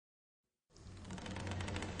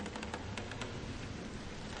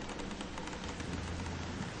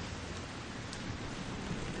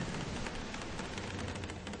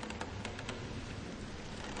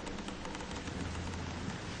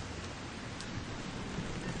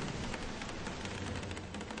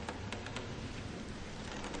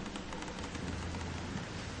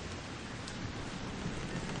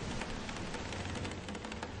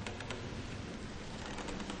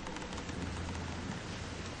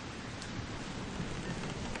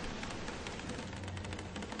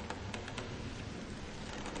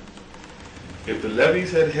If the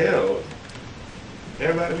levees had held,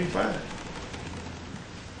 everybody would be fine.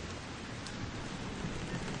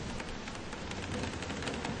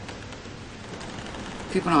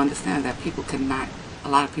 People don't understand that people could not, a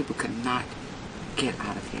lot of people could not get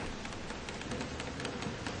out of here.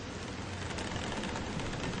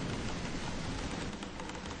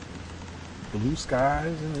 Blue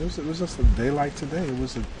skies, and it was just a day like today. It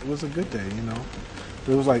was a good day, you know.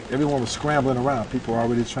 It was like everyone was scrambling around. People were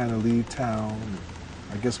already trying to leave town.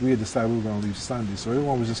 I guess we had decided we were going to leave Sunday, so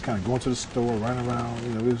everyone was just kind of going to the store, running around.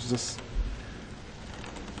 You know,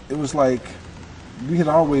 it was like we had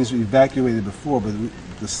always evacuated before, but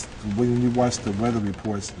when you watched the weather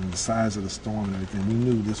reports and the size of the storm and everything, we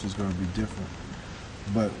knew this was going to be different.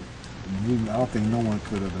 But I don't think no one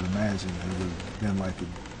could have imagined that it would have been like it.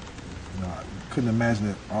 You know, I couldn't imagine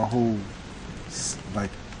that our whole, like,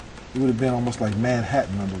 it would have been almost like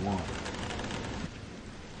Manhattan underwater.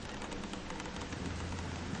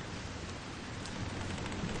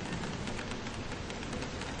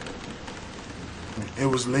 It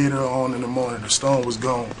was later on in the morning. The storm was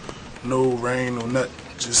gone. No rain, no nothing.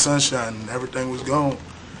 Just sunshine, and everything was gone.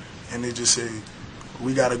 And they just said,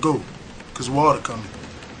 we gotta go, because water coming.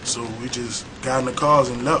 So we just got in the cars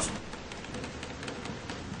and left.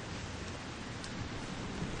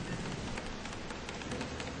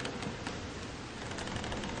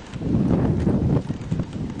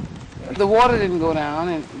 The water didn't go down,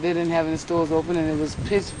 and they didn't have any stores open, and it was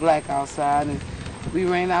pitch black outside, and we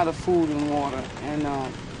ran out of food and water, and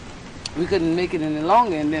we couldn't make it any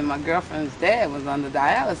longer. And then my girlfriend's dad was under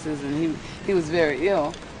dialysis, and he was very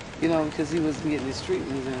ill, you know, because he was getting his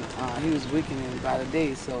treatments, and he was weakening by the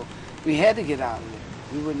day, so we had to get out of it.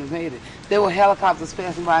 We wouldn't have made it. There were helicopters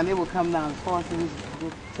passing by, and they would come down across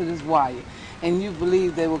to this wire, and you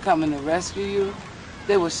believe they were coming to rescue you.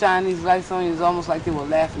 They would shine these lights on you. It's almost like they were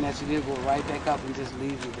laughing at you. They'd go right back up and just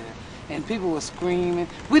leave you there. And people were screaming.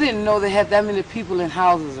 We didn't know they had that many people in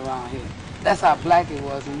houses around here. That's how black it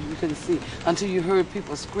was, and you couldn't see until you heard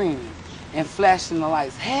people screaming and flashing the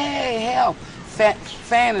lights. Hey, help!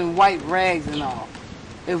 Fanning white rags and all.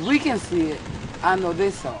 If we can see it, I know they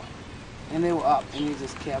saw it. And they were up, and they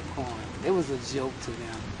just kept going. It was a joke to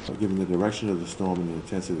them. Given the direction of the storm and the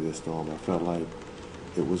intensity of the storm, I felt like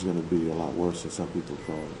it was going to be a lot worse than some people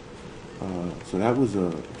thought. So that was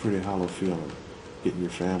a pretty hollow feeling, getting your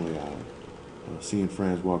family out, seeing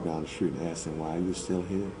friends walk down the street and asking, why are you still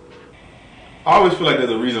here? I always feel like there's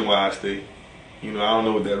a reason why I stay. You know, I don't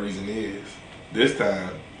know what that reason is. This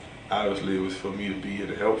time, obviously, it was for me to be here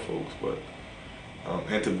to help folks, but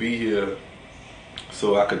and to be here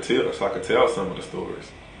so I could tell some of the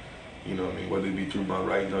stories. You know what I mean? Whether it be through my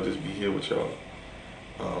writing or just be here with y'all.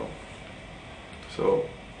 So,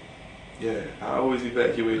 yeah, I always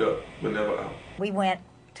evacuate up, but never out. We went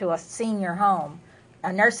to a senior home,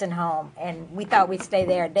 a nursing home, and we thought we'd stay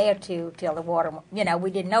there a day or two till the water, you know,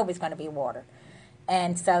 we didn't know it was going to be water.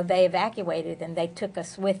 And so they evacuated, and they took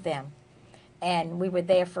us with them. And we were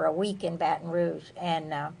there for a week in Baton Rouge.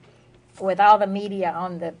 And with all the media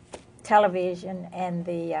on the television and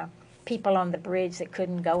the people on the bridge that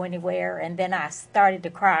couldn't go anywhere, and then I started to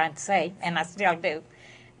cry and say, and I still do,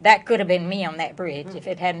 that could have been me on that bridge if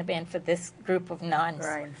it hadn't been for this group of nuns.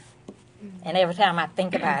 Right. And every time I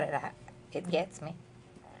think about it, it gets me.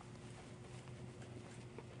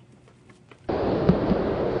 The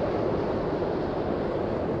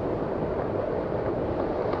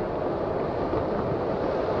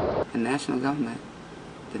national government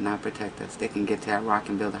did not protect us. They can get to Iraq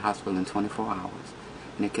and build a hospital in 24 hours,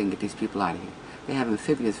 and they couldn't get these people out of here. They have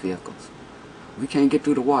amphibious vehicles. We can't get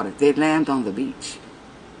through the water. They land on the beach.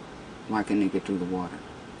 Why can't they get through the water?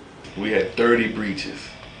 We had 30 breaches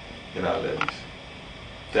in our levees.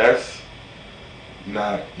 That's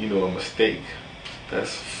not, you know, a mistake.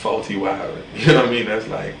 That's faulty wiring. You know what I mean? That's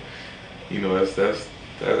like, you know, that's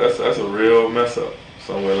a real mess up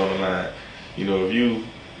somewhere along the line. You know, if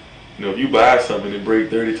you buy something and break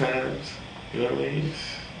 30 times, you know what I mean?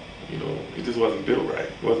 You know, it just wasn't built right.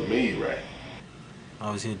 It wasn't made right.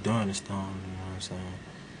 I was here during the storm, you know what I'm saying?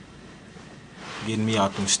 Getting me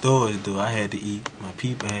out them stores, though, I had to eat. My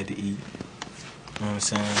people had to eat. You know what I'm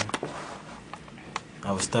saying?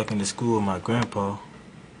 I was stuck in the school with my grandpa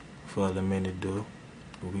for a minute, though.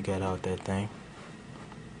 But we got out that thing.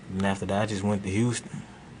 And after that, I just went to Houston.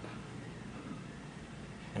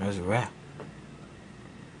 That was a wrap.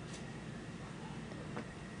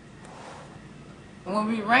 When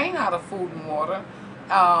we ran out of food and water,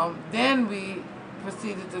 then we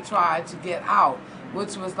proceeded to try to get out,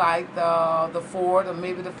 which was like the fourth or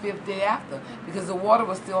maybe the fifth day after, because the water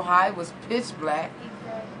was still high, it was pitch black,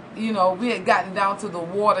 you know, we had gotten down to the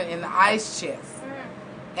water in the ice chest.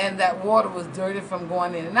 And that water was dirty from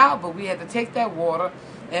going in and out, but we had to take that water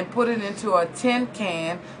and put it into a tin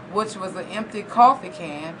can, which was an empty coffee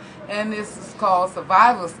can, and this is called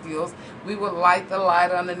survival skills. We would light the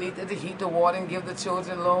light underneath it to heat the water and give the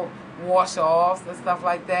children little wash-offs and stuff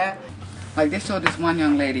like that. Like they showed this one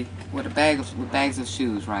young lady with bags of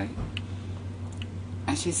shoes, right?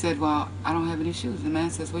 And she said, well, I don't have any shoes. The man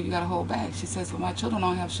says, well, you got a whole bag. She says, well, my children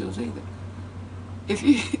don't have shoes either.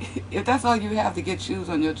 If that's all you have to get shoes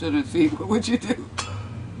on your children's feet, what would you do?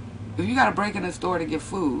 If you got to break in a store to get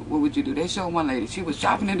food, what would you do? They showed one lady, she was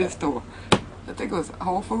shopping in this store. I think it was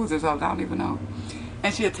Whole Foods or something, I don't even know.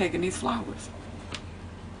 And she had taken these flowers.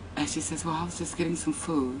 And she says, well, I was just getting some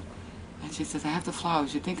food. And she says, I have the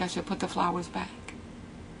flowers. You think I should put the flowers back?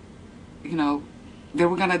 You know, they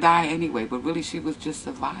were going to die anyway, but really she was just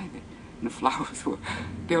surviving. And the flowers were,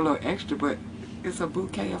 they're a little extra, but it's a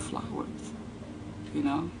bouquet of flowers, you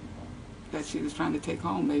know, that she was trying to take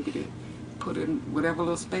home, maybe to put in whatever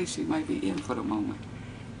little space she might be in for the moment.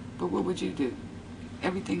 But what would you do?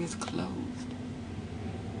 Everything is closed.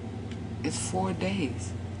 It's 4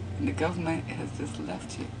 days, and the government has just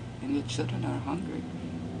left you, and your children are hungry.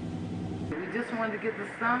 We just wanted to get to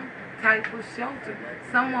some type of shelter,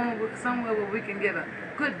 somewhere where we can get a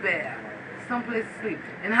good bath, someplace to sleep.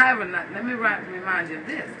 And however, let me remind you of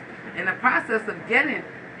this. In the process of getting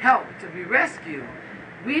help to be rescued,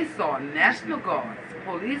 we saw National Guards,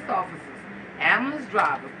 police officers, ambulance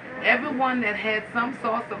drivers, everyone that had some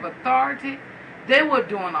source of authority. They were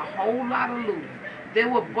doing a whole lot of looting. They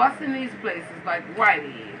were busting these places like Rite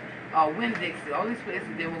Aid, Winn-Dixie, all these places.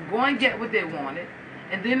 They would go and get what they wanted,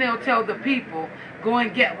 and then they'll tell the people, go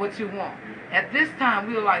and get what you want. At this time,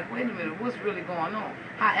 we were like, wait a minute, what's really going on?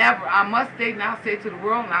 However, I must state, and I'll say to the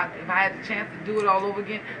world, and if I had the chance to do it all over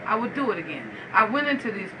again, I would do it again. I went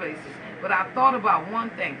into these places, but I thought about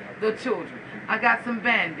one thing, the children. I got some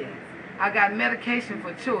Band-Aids. I got medication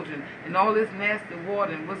for children, and all this nasty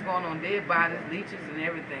water and what's going on, dead bodies, leeches, and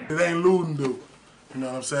everything. It ain't looting, dude. You know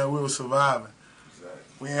what I'm saying? We were surviving.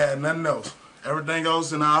 We ain't had nothing else. Everything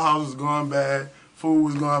else in our house was going bad. Food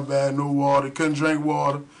was going bad, no water, couldn't drink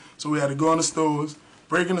water. So we had to go in the stores,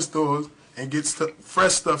 break in the stores, and get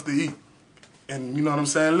fresh stuff to eat. And you know what I'm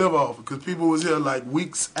saying, live off it. Because people was here like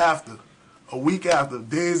weeks after, a week after,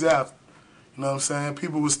 days after. You know what I'm saying?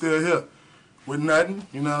 People were still here with nothing,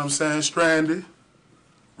 you know what I'm saying, stranded,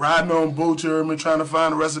 riding on boats, you heard me, trying to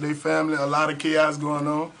find the rest of their family, a lot of chaos going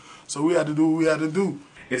on. So we had to do what we had to do.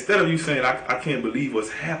 Instead of you saying, I can't believe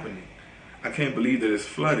what's happening, I can't believe that it's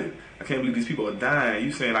flooded, I can't believe these people are dying,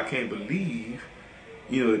 you saying, I can't believe,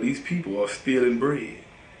 you know, that these people are stealing bread,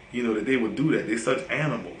 you know, that they would do that. They're such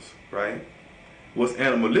animals, right? What's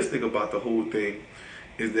animalistic about the whole thing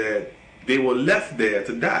is that they were left there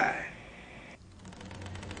to die.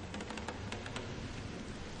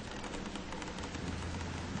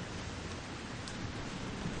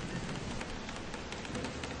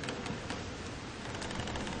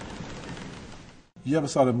 You ever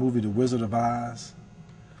saw the movie The Wizard of Oz?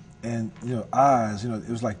 And, you know, Oz, you know, it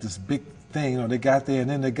was like this big thing, you know, they got there, and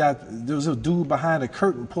then there was a dude behind a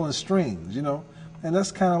curtain pulling strings, you know? And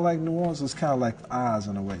that's kind of like New Orleans, it's kind of like Oz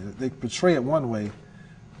in a way. They portray it one way,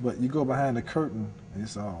 but you go behind the curtain, and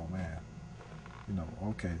it's, oh, man, you know,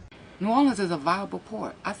 okay. New Orleans is a viable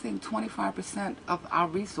port. I think 25% of our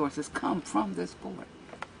resources come from this port.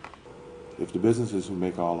 If the businesses who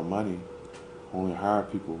make all the money only hire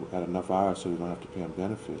people at enough hours so you don't have to pay them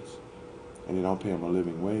benefits, and you don't pay them a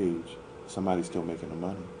living wage, somebody's still making the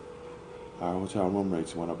money. Our hotel room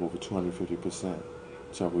rates went up over 250%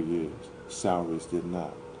 several years. Salaries did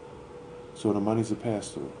not. So the money's a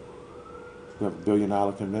pass-through. We have a $1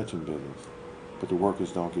 billion convention business, but the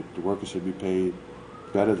workers don't get. The workers should be paid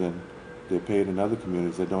better than they're paid in other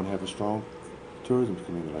communities that don't have a strong tourism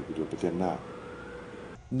community like we do, but they're not.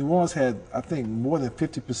 New Orleans had, I think, more than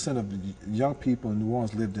 50% of the young people in New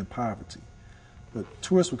Orleans lived in poverty. But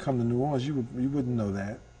tourists would come to New Orleans, you wouldn't know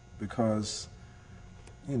that because,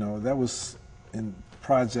 you know, that was in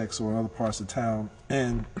projects or in other parts of town.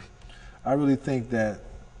 And I really think that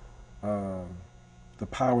the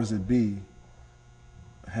powers that be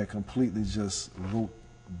had completely just wrote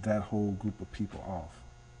that whole group of people off.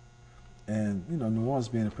 And, you know, New Orleans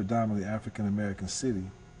being a predominantly African-American city,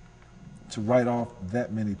 to write off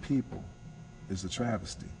that many people is a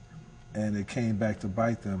travesty. And it came back to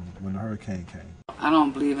bite them when the hurricane came. I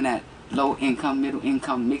don't believe in that low income, middle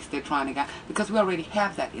income mix they're trying to get, because we already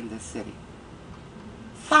have that in this city.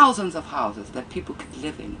 Thousands of houses that people could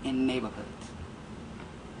live in neighborhoods.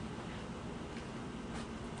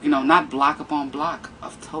 You know, not block upon block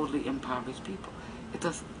of totally impoverished people.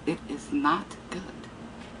 It is not good.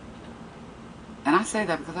 And I say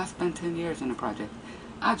that because I spent 10 years in the project.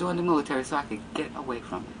 I joined the military so I could get away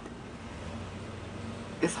from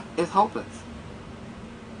it. It's hopeless.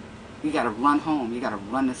 You got to run home. You got to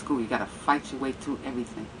run to school. You got to fight your way through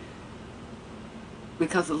everything.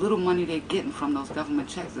 Because the little money they're getting from those government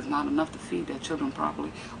checks is not enough to feed their children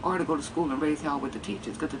properly or to go to school and raise hell with the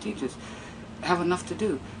teachers. Because the teachers have enough to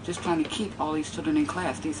do just trying to keep all these children in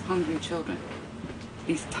class, these hungry children,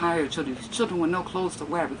 these tired children, these children with no clothes to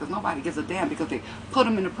wear because nobody gives a damn because they put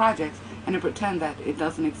them in the projects and they pretend that it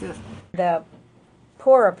doesn't exist. The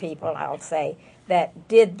poorer people, I'll say, that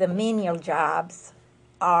did the menial jobs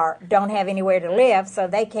don't have anywhere to live, so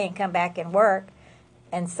they can't come back and work.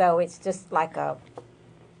 And so it's just like a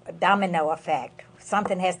domino effect.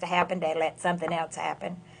 Something has to happen, they let something else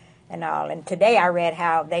happen and all. And today I read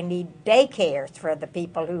how they need daycares for the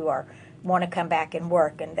people who want to come back and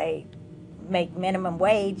work, and they make minimum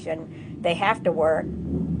wage and they have to work,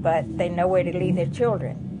 but they know where to leave their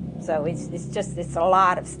children. So it's a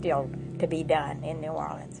lot of still to be done in New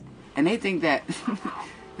Orleans. And they think that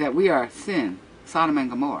that we are sin, Sodom and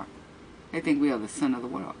Gomorrah. They think we are the sin of the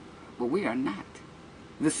world, but we are not.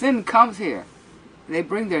 The sin comes here. They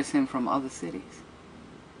bring their sin from other cities.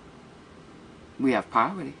 We have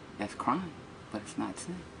poverty, that's crime, but it's not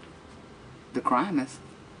sin. The crime is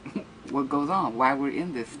what goes on, why we're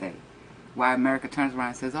in this state. Why America turns around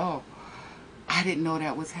and says, oh, I didn't know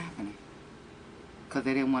that was happening. Because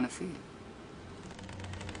they didn't want to see it.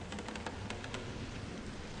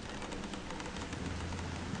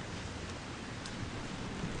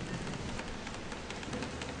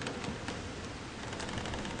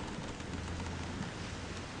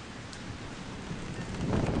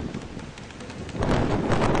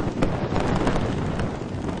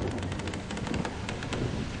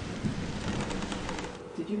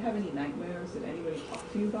 Did you have any nightmares that anybody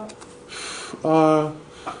talked to you about?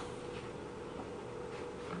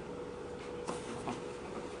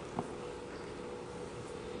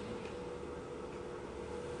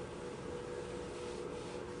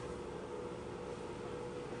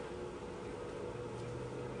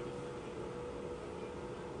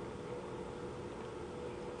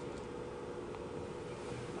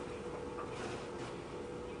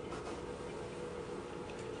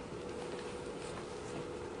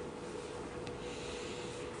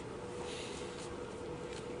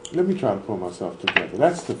 Let me try to pull myself together.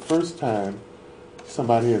 That's the first time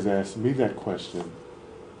somebody has asked me that question,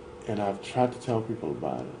 and I've tried to tell people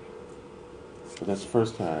about it. But that's the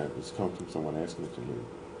first time it's come from someone asking it to me.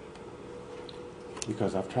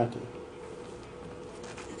 Because I've tried to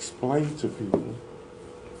explain to people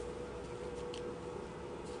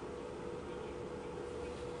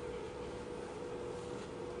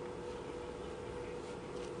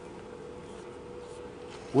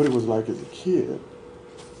what it was like as a kid,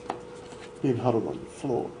 being huddled on the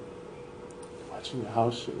floor, watching the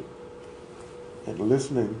house shake, and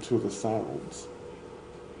listening to the sounds.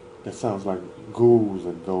 That sounds like ghouls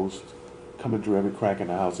and ghosts coming through every crack in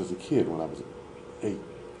the house as a kid when I was 8.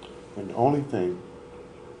 And the only thing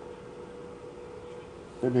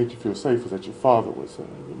that made you feel safe was that your father was there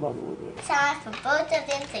and your mother was there. Time for both of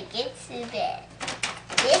them to get to bed.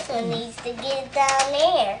 This one needs to get down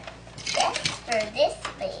there. That's for this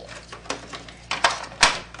bed.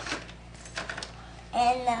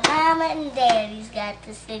 And the mama and daddy's got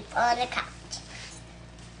to sleep on the couch.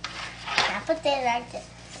 I put that right there.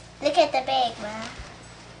 Look at the bag, Mom.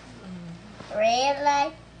 Red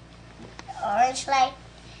light, orange light.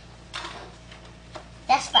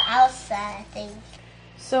 That's for outside things.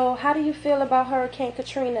 So how do you feel about Hurricane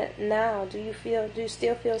Katrina now? Do you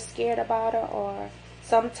still feel scared about her, or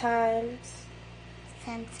sometimes?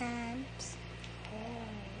 Sometimes.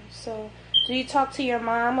 So do you talk to your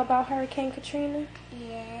mom about Hurricane Katrina?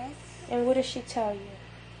 Yes. And what does she tell you?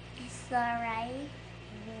 It's alright.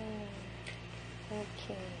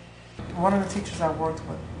 Okay. One of the teachers I worked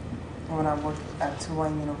with when I worked at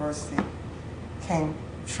Tulane University came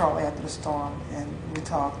shortly after the storm, and we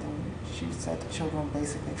talked, and she said the children were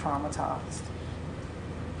basically traumatized,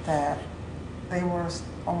 that they were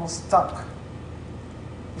almost stuck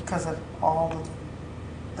because of all the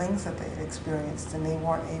things that they had experienced, and they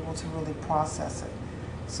weren't able to really process it.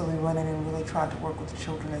 So we went in and really tried to work with the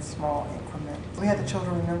children in small increments. We had the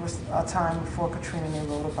children remember a time before Katrina, and they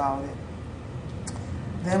wrote about it.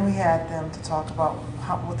 Then we had them to talk about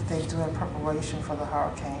what did they do in preparation for the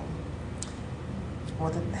hurricane.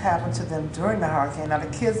 What had happened to them during the hurricane. Now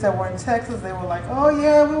the kids that were in Texas, they were like, oh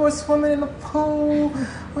yeah, we were swimming in the pool,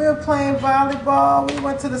 we were playing volleyball, we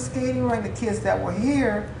went to the skating rink. The kids that were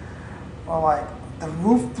here were like, the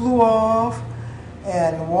roof blew off,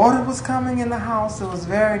 and water was coming in the house. It was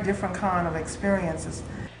very different kind of experiences.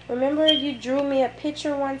 Remember you drew me a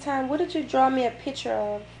picture one time? What did you draw me a picture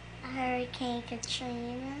of? Hurricane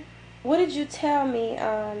Katrina. What did you tell me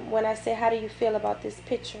when I said, how do you feel about this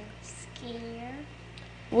picture? Scared.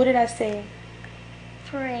 What did I say?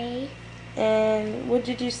 Pray. And what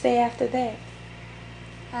did you say after that?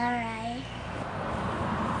 Alright.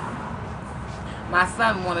 My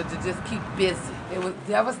son wanted to just keep busy. It was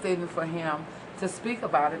devastating for him to speak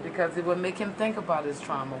about it because it would make him think about his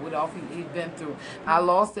trauma, what all he'd been through. I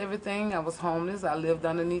lost everything. I was homeless. I lived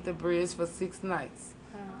underneath the bridge for 6 nights,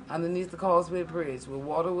 underneath the Causeway Bridge, where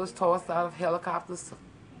water was tossed out of helicopters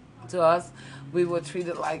to us. We were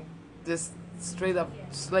treated like this straight up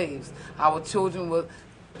slaves. Our children were,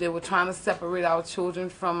 they were trying to separate our children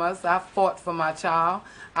from us. I fought for my child.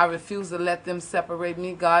 I refused to let them separate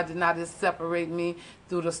me. God did not just separate me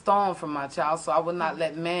through the storm from my child, so I would not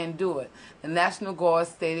let man do it. The National Guard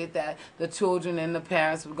stated that the children and the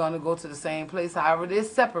parents were going to go to the same place. However, they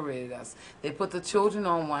separated us. They put the children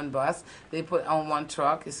on one bus. They put on one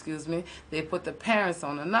truck, excuse me. They put the parents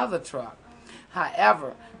on another truck.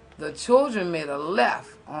 However, the children made a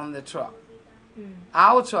left on the truck.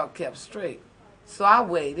 Our truck kept straight. So I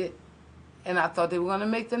waited, and I thought they were going to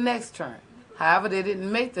make the next turn. However, they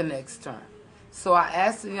didn't make the next turn. So I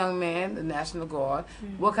asked the young man, the National Guard,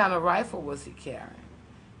 what kind of rifle was he carrying?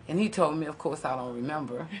 And he told me, of course, I don't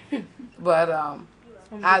remember. But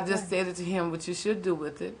I just said to him, what you should do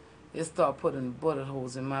with it is start putting bullet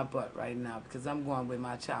holes in my butt right now because I'm going where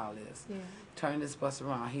my child is. Yeah. Turn this bus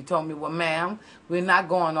around. He told me, well, ma'am, we're not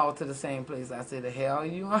going all to the same place. I said, the hell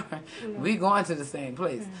you are? We're going to the same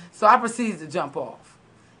place. So I proceeded to jump off.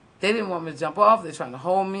 They didn't want me to jump off. They're trying to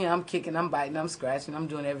hold me. I'm kicking, I'm biting, I'm scratching. I'm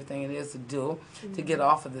doing everything it is to do to get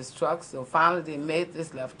off of this truck. So finally they made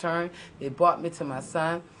this left turn. They brought me to my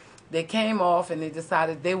son. They came off and they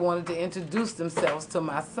decided they wanted to introduce themselves to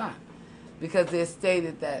my son because they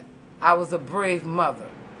stated that I was a brave mother.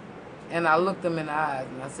 And I looked them in the eyes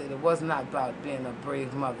and I said, it was not about being a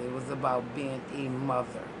brave mother. It was about being a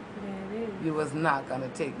mother. Yeah, you was not going to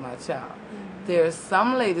take my child. There's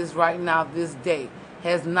some ladies right now, this day,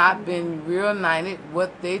 has not been reunited with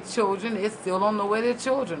their children. They still don't know where their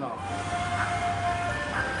children are.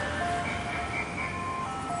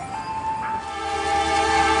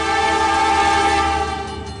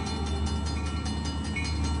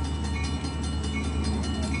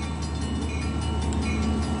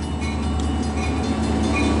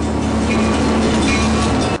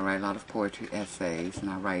 I write a lot of poetry essays, and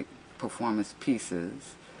I write performance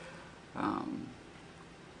pieces.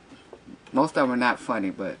 Most of them are not funny,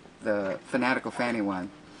 but the Fanatical Fanny one,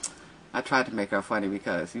 I tried to make her funny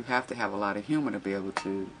because you have to have a lot of humor to be able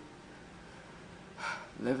to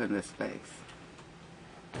live in this space.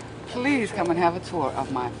 Please come and have a tour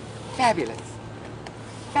of my fabulous,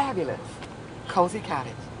 fabulous cozy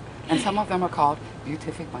cottage. And some of them are called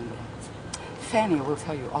Beautific Bungalows. Fanny will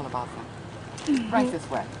tell you all about them. Right this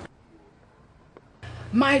way.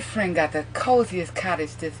 My friend got the coziest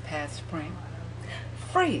cottage this past spring.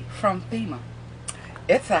 Free from FEMA.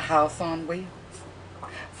 It's a house on wheels.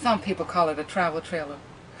 Some people call it a travel trailer,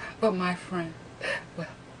 but my friend, well,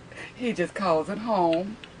 he just calls it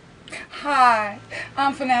home. Hi,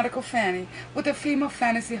 I'm Fanatical Fanny with the FEMA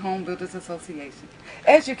Fantasy Home Builders Association.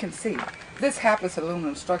 As you can see, this hapless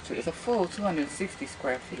aluminum structure is a full 260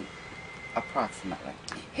 square feet, approximately.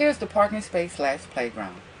 Here's the parking space /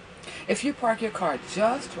 playground. If you park your car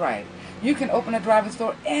just right, you can open a driver's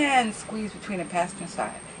door and squeeze between the passenger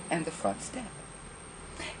side and the front step.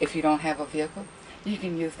 If you don't have a vehicle, you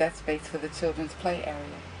can use that space for the children's play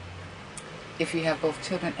area. If you have both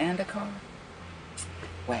children and a car,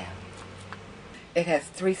 well, it has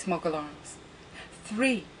 3 smoke alarms.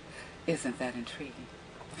 3! Isn't that intriguing?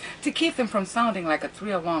 To keep them from sounding like a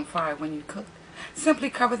 3-alarm fire when you cook,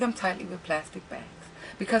 simply cover them tightly with plastic bags,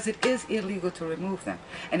 because it is illegal to remove them.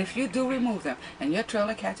 And if you do remove them and your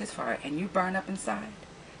trailer catches fire and you burn up inside,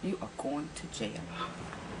 you are going to jail.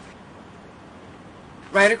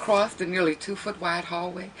 Right across the nearly 2-foot wide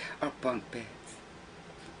hallway are bunk beds.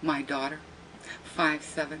 My daughter,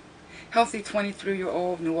 5'7", healthy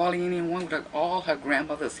 23-year-old New Orleanian woman with all her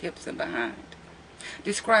grandmother's hips and behind,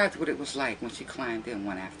 describes what it was like when she climbed in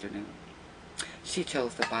one afternoon. She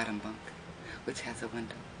chose the bottom bunk, which has a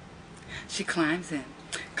window. She climbs in,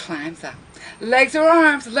 climbs out. Legs or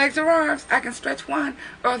arms, legs or arms. I can stretch one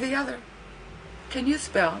or the other. Can you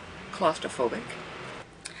spell claustrophobic?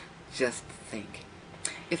 Just think.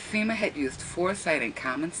 If FEMA had used foresight and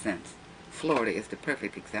common sense, Florida is the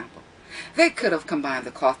perfect example. They could have combined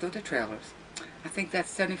the cost of the trailers, I think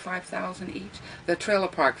that's $75,000 each. The trailer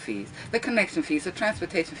park fees, the connection fees, the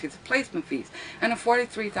transportation fees, the placement fees, and the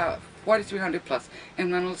 $4,300 plus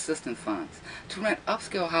in rental assistance funds to rent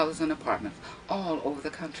upscale houses and apartments all over the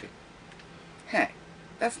country. Heck,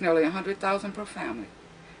 that's nearly $100,000 per family.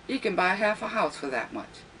 You can buy half a house for that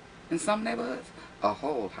much. In some neighborhoods, a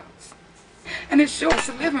whole house. And it's yours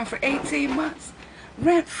to live in for 18 months,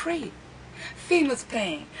 rent-free. FEMA's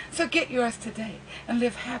paying, so get yours today and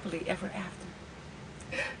live happily ever after.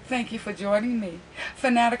 Thank you for joining me,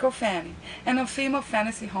 Fanatical Fanny, and the FEMA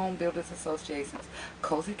Fantasy Home Builders Association's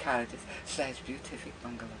Cozy Cottages / Beautific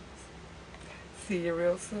Bungalows. See you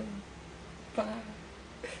real soon. Bye.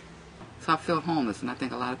 So I feel homeless, and I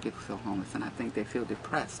think a lot of people feel homeless, and I think they feel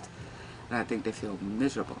depressed, and I think they feel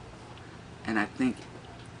miserable, and I think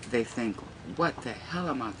they think, what the hell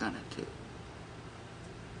am I going to do?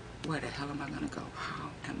 Where the hell am I going to go? How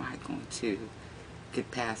am I going to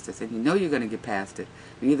get past this? And you know you're going to get past it.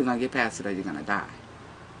 You're either going to get past it or you're going to die,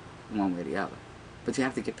 one way or the other. But you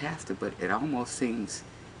have to get past it, but it almost seems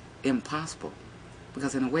impossible,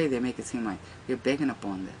 because in a way they make it seem like you're begging up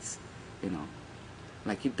on this, you know.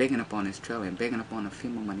 Like you're begging up on this trailer and begging up on the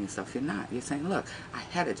FEMA money and stuff. You're not. You're saying, look, I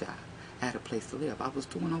had a job. I had a place to live. I was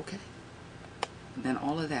doing okay. And then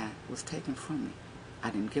all of that was taken from me. I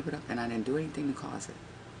didn't give it up, and I didn't do anything to cause it.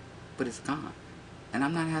 But it's gone. And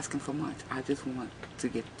I'm not asking for much. I just want to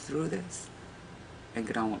get through this and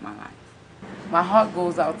get on with my life. My heart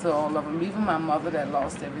goes out to all of them, even my mother that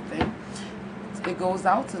lost everything. It goes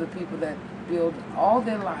out to the people that build all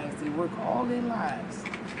their lives, they work all their lives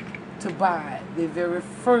to buy their very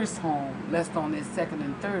first home, less on their second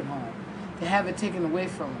and third home, to have it taken away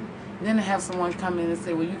from them. And then to have someone come in and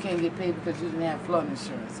say, well, you can't get paid because you didn't have flood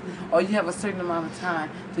insurance. Or you have a certain amount of time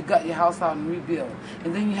to gut your house out and rebuild.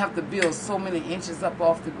 And then you have to build so many inches up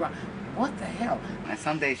off the ground. What the hell? And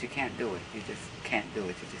some days you can't do it. You just can't do it.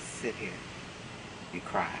 You just sit here. You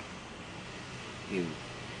cry. You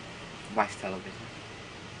watch television.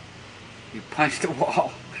 You punch the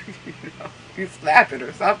wall. You know, you slap it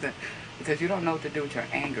or something. Because you don't know what to do with your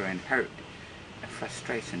anger and hurt and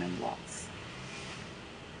frustration and loss.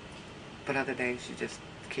 But other days you just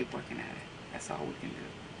keep working at it. That's all we can do.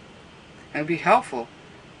 And it'd be helpful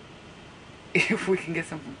if we can get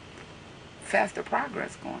some faster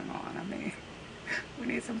progress going on. I mean, we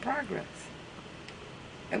need some progress.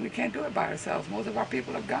 And we can't do it by ourselves. Most of our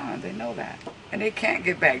people are gone. They know that. And they can't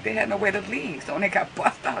get back. They had nowhere to leave. So when they got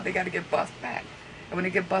bussed out, they got to get bussed back. And when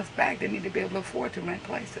they get bussed back, they need to be able to afford to rent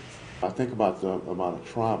places. I think about the amount of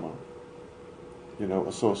trauma, you know,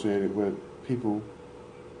 associated with people,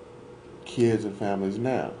 kids and families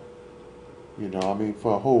now. You know, I mean,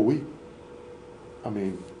 for a whole week, I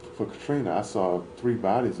mean, for Katrina, I saw 3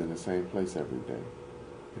 bodies in the same place every day.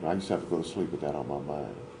 You know, I used to have to go to sleep with that on my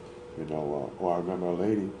mind. You know, or I remember a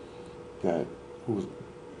lady who was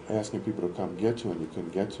asking people to come get to her and you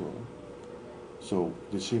couldn't get to her. So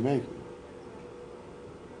did she make it?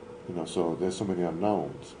 You know, so there's so many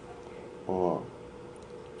unknowns. Or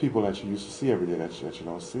people that you used to see every day that you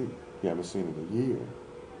don't see. You haven't seen in a year.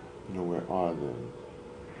 You know, where are they?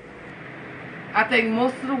 I think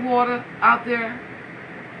most of the water out there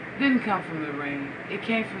didn't come from the rain. It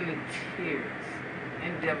came from the tears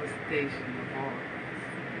and devastation of all of us.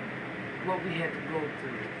 What we had to go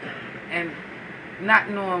through. And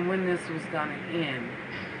not knowing when this was going to end.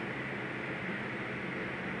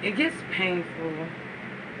 It gets painful.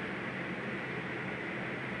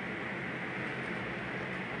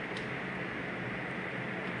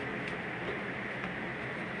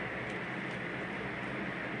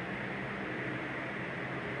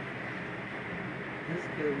 That's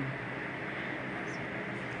good.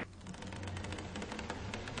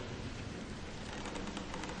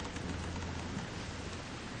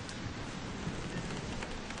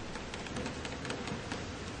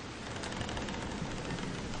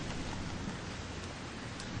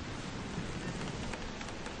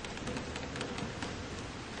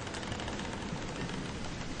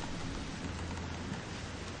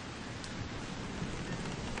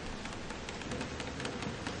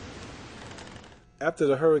 After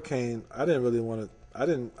the hurricane, I didn't really want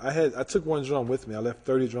to. I took one drum with me. I left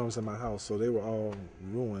 30 drums in my house, so they were all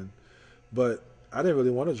ruined. But I didn't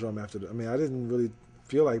really want to drum after that. I mean, I didn't really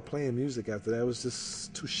feel like playing music after that. It was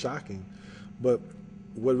just too shocking. But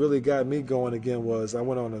what really got me going again was I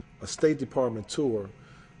went on a State Department tour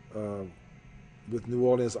with New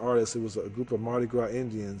Orleans artists. It was a group of Mardi Gras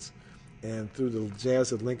Indians, and through the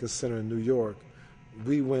Jazz at Lincoln Center in New York,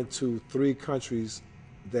 we went to 3 countries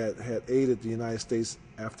that had aided the United States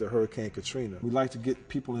after Hurricane Katrina. We like to get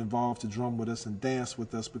people involved to drum with us and dance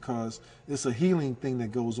with us because it's a healing thing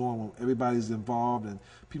that goes on when everybody's involved and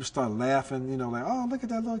people start laughing, you know, like, oh, look at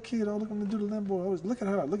that little kid, oh, look at him do the limbo, oh, look at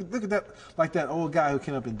her, look at that, like that old guy who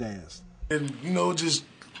came up and danced. And, you know, just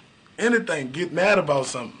anything, get mad about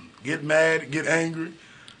something. Get mad, get angry,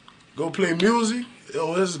 go play music,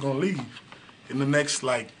 oh, this is gonna leave. In the next,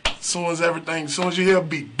 like, as soon as you hear a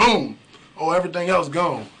beat, boom, oh, everything else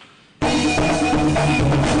gone.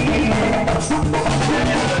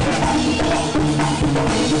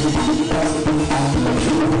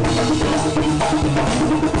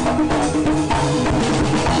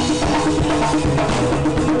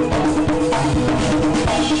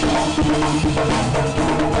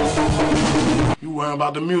 You worrying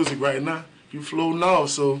about the music right now. You floating off,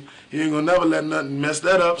 so you ain't gonna never let nothing mess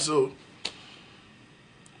that up, so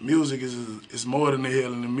music is more than a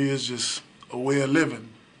healing. To me, it's just a way of living.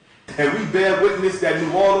 And we bear witness that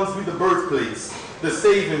New Orleans be the birthplace, the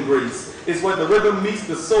saving grace. It's where the rhythm meets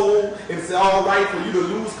the soul, and it's all right for you to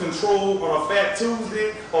lose control on a Fat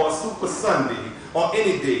Tuesday or a Super Sunday, or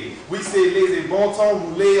any day. We say lazy bon ton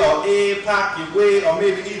roulé, or egg pocket way, or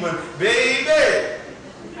maybe even baby.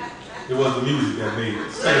 It was the music that made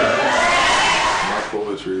it. My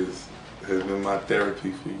poetry has been my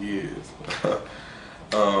therapy for years.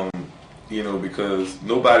 You know, because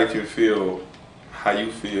nobody can feel how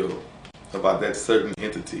you feel about that certain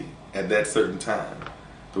entity at that certain time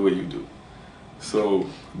the way you do. So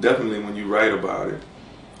definitely when you write about it,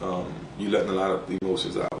 you're letting a lot of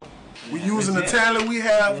emotions out. We're using the talent we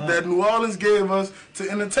have that New Orleans gave us to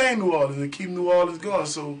entertain New Orleans and keep New Orleans going.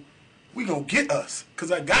 So we gonna get us,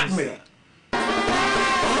 because I got me.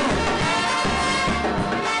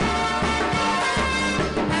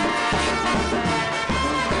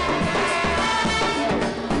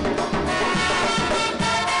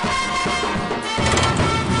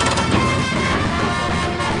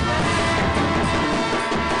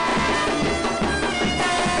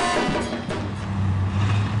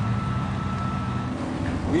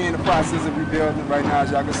 We in the process of rebuilding right now,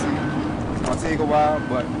 as y'all can see. It's gonna take a while,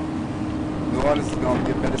 but New Orleans is gonna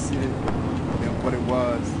get better city than what it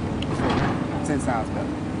was before, 10 times better.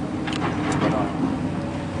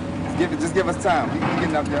 But just give us time. We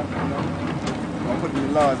getting up there, you know. We're gonna put the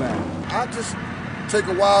laws in. I just take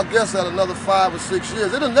a wild guess at another 5 or 6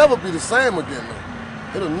 years. It'll never be the same again,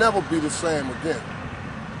 though. It'll never be the same again.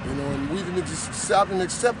 You know, and we've just sat and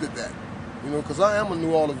accepted that. You know, because I am a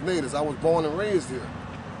New Orleans native. I was born and raised here.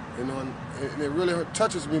 You know, and it really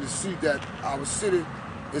touches me to see that our city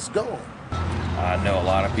is gone. I know a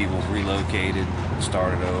lot of people relocated,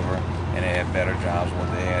 started over, and they have better jobs than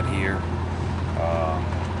what they had here.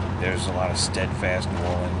 There's a lot of steadfast New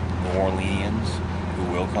Orleanians who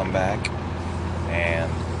will come back,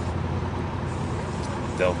 and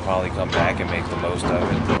they'll probably come back and make the most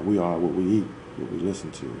of it. We are what we eat, what we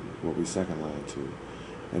listen to, what we second line to,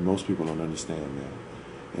 and most people don't understand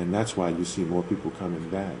that. And that's why you see more people coming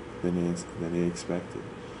back than they expected,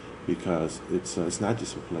 because it's not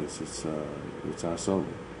just a place; it's our soul.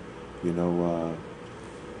 You know,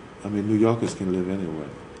 I mean, New Yorkers can live anywhere.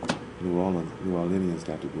 New Orleanians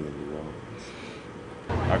got to be in New Orleans.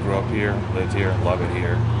 I grew up here, lived here, love it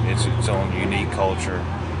here. It's its own unique culture,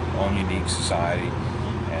 own unique society,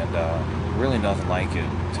 and really nothing like it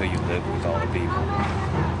until you live with all the people.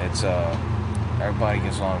 It's everybody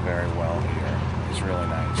gets along very well here. It's really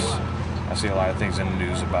nice. I see a lot of things in the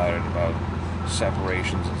news about it, about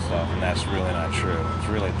separations and stuff, and that's really not true. It's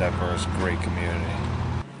really a diverse, great community.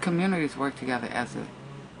 Communities work together as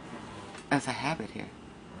a habit here.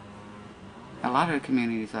 A lot of the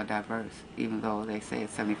communities are diverse, even though they say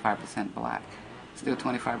it's 75% black. Still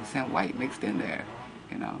 25% white mixed in there,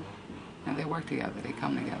 you know. And they work together, they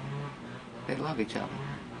come together. They love each other.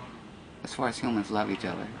 As far as humans love each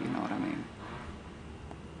other, you know what I mean?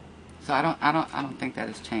 So I don't think that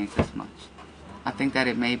has changed as much. I think that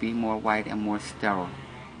it may be more white and more sterile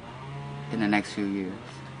in the next few years.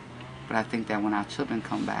 But I think that when our children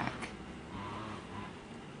come back,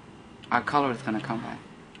 our color is going to come back,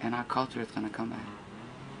 and our culture is going to come back.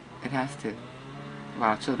 It has to. Well,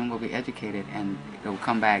 our children will be educated, and it will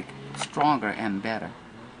come back stronger and better.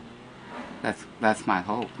 That's my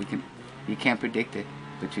hope. You can't predict it,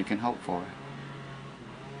 but you can hope for it.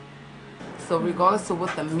 So regardless of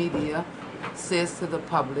what the media says to the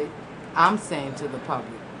public, I'm saying to the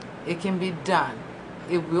public, it can be done.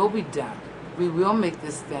 It will be done. We will make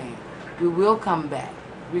this thing. We will come back,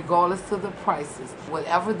 regardless of the prices.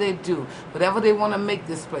 Whatever they do, whatever they want to make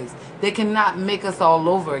this place, they cannot make us all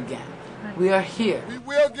over again. We are here. We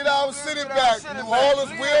will get our city back. New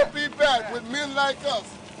Orleans will be back with men like us.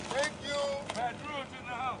 Thank you.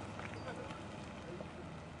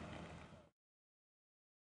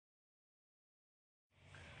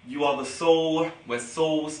 You are the soul where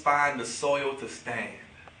souls find the soil to stand.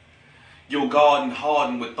 Your garden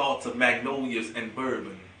hardened with thoughts of magnolias and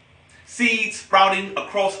bourbon. Seeds sprouting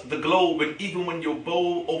across the globe, and even when your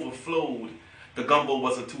bowl overflowed, the gumbo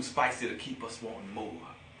wasn't too spicy to keep us wanting more.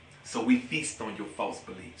 So we feast on your false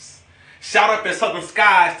beliefs. Shout up at southern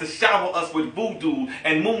skies to shower us with voodoo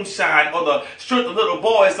and moonshine, or the strength of little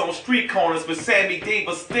boys on street corners with Sammy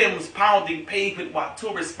Davis stems pounding pavement while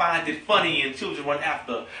tourists find it funny and children run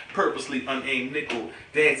after purposely unaimed nickel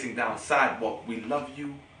dancing down sidewalk. We love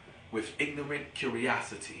you with ignorant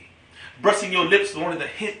curiosity. Brushing your lips wanting the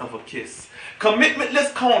hint of a kiss.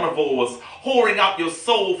 Commitmentless carnivores, whoring out your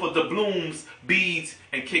soul for doubloons, beads,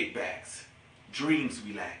 and kickbacks. Dreams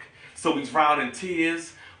we lack, so we drown in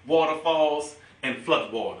tears, waterfalls, and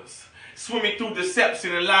floodwaters. Swimming through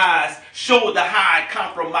deception and lies, show the high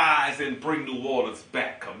compromise, and bring New Orleans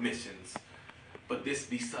back commissions. But this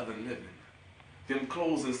be Southern living. Them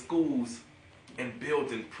closing schools and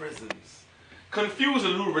building prisons.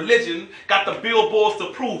 Confusing new religion, got the billboards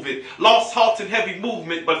to prove it. Lost hearts and heavy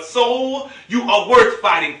movement, but soul, you are worth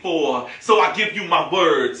fighting for. So I give you my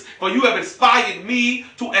words, for you have inspired me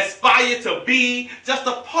to aspire to be just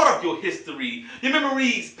a part of your history. Your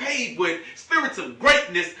memories paved with spirits of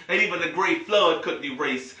greatness that even the great flood couldn't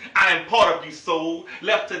erase. I am part of you, soul,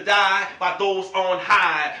 left to die by those on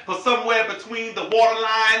high. For somewhere between the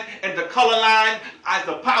waterline and the color line lies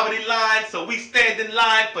the poverty line, so we stand in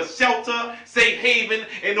line for shelter, safe haven,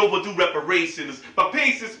 and overdue reparations. But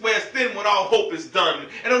patience wears thin when all hope is done.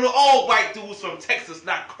 And I know all white dudes from Texas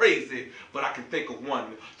not crazy, but I can think of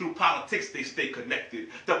one. Through politics they stay connected.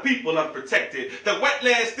 The people unprotected. The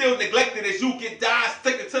wetlands still neglected as you get died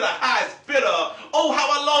sticking to the highest bidder. Oh, how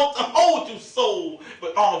I long to hold you, soul.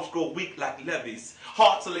 But arms grow weak like levees.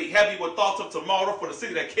 Hearts are laid heavy with thoughts of tomorrow for the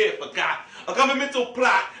city that care forgot. A governmental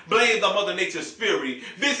plot blamed on Mother Nature's fury.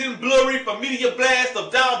 Vision blurry from media blast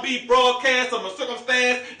of downbeat broadcasts of a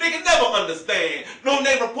circumstance they can never understand. No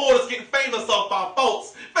name reporters getting famous off our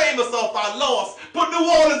faults, famous off our loss. Put New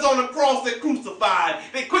Orleans on the cross and crucified.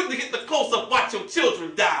 They quickly get the close-up, watch your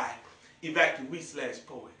children die.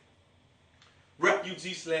 Evacuee/poet.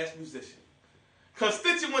 Refugee/musician.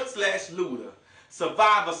 Constituent/looter.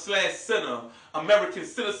 Survivor/sinner, American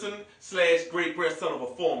citizen/great-grandson of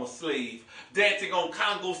a former slave, dancing on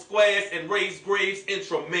Congo squares and raised graves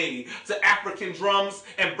intra-May, to African drums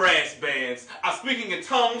and brass bands. I'm speaking in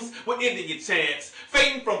tongues with Indian chants,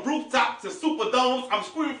 fading from rooftops to superdomes. I'm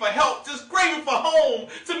screaming for help, just craving for home.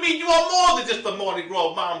 To me, you are more than just a Mardi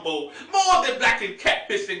Gras mambo, more than black and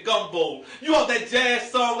catfish and gumbo. You are that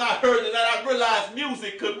jazz song I heard and that I realized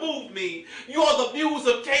music could move me. You are the views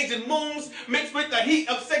of Cajun moons mixed with the heat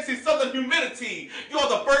of sexy southern humidity. You are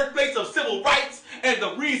the birthplace of civil rights and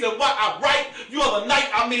the reason why I write. You are the night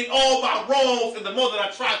I made all my wrongs and the more that I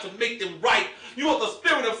tried to make them right. You are the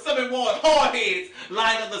spirit of 7 ward hardheads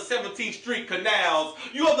lying on the 17th Street canals.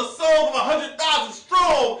 You are the song of 100,000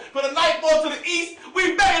 strong. For the night fall to the east,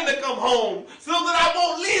 we begging to come home so that I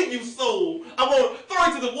won't leave you, soul. I won't throw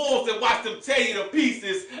you to the wolves and watch them tear you to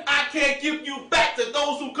pieces. I can't give you back to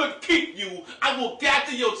those who could keep you. I will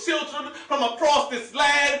gather your children from across this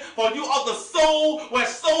land, for you are the soul where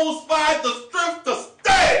souls find the strength to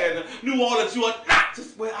stand. New Orleans, you are not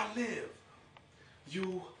just where I live.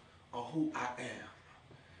 You are who I am.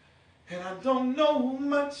 And I don't know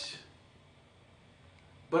much,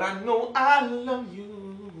 but I know I love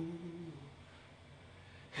you.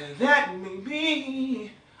 And that may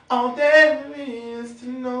be all there is to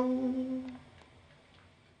know.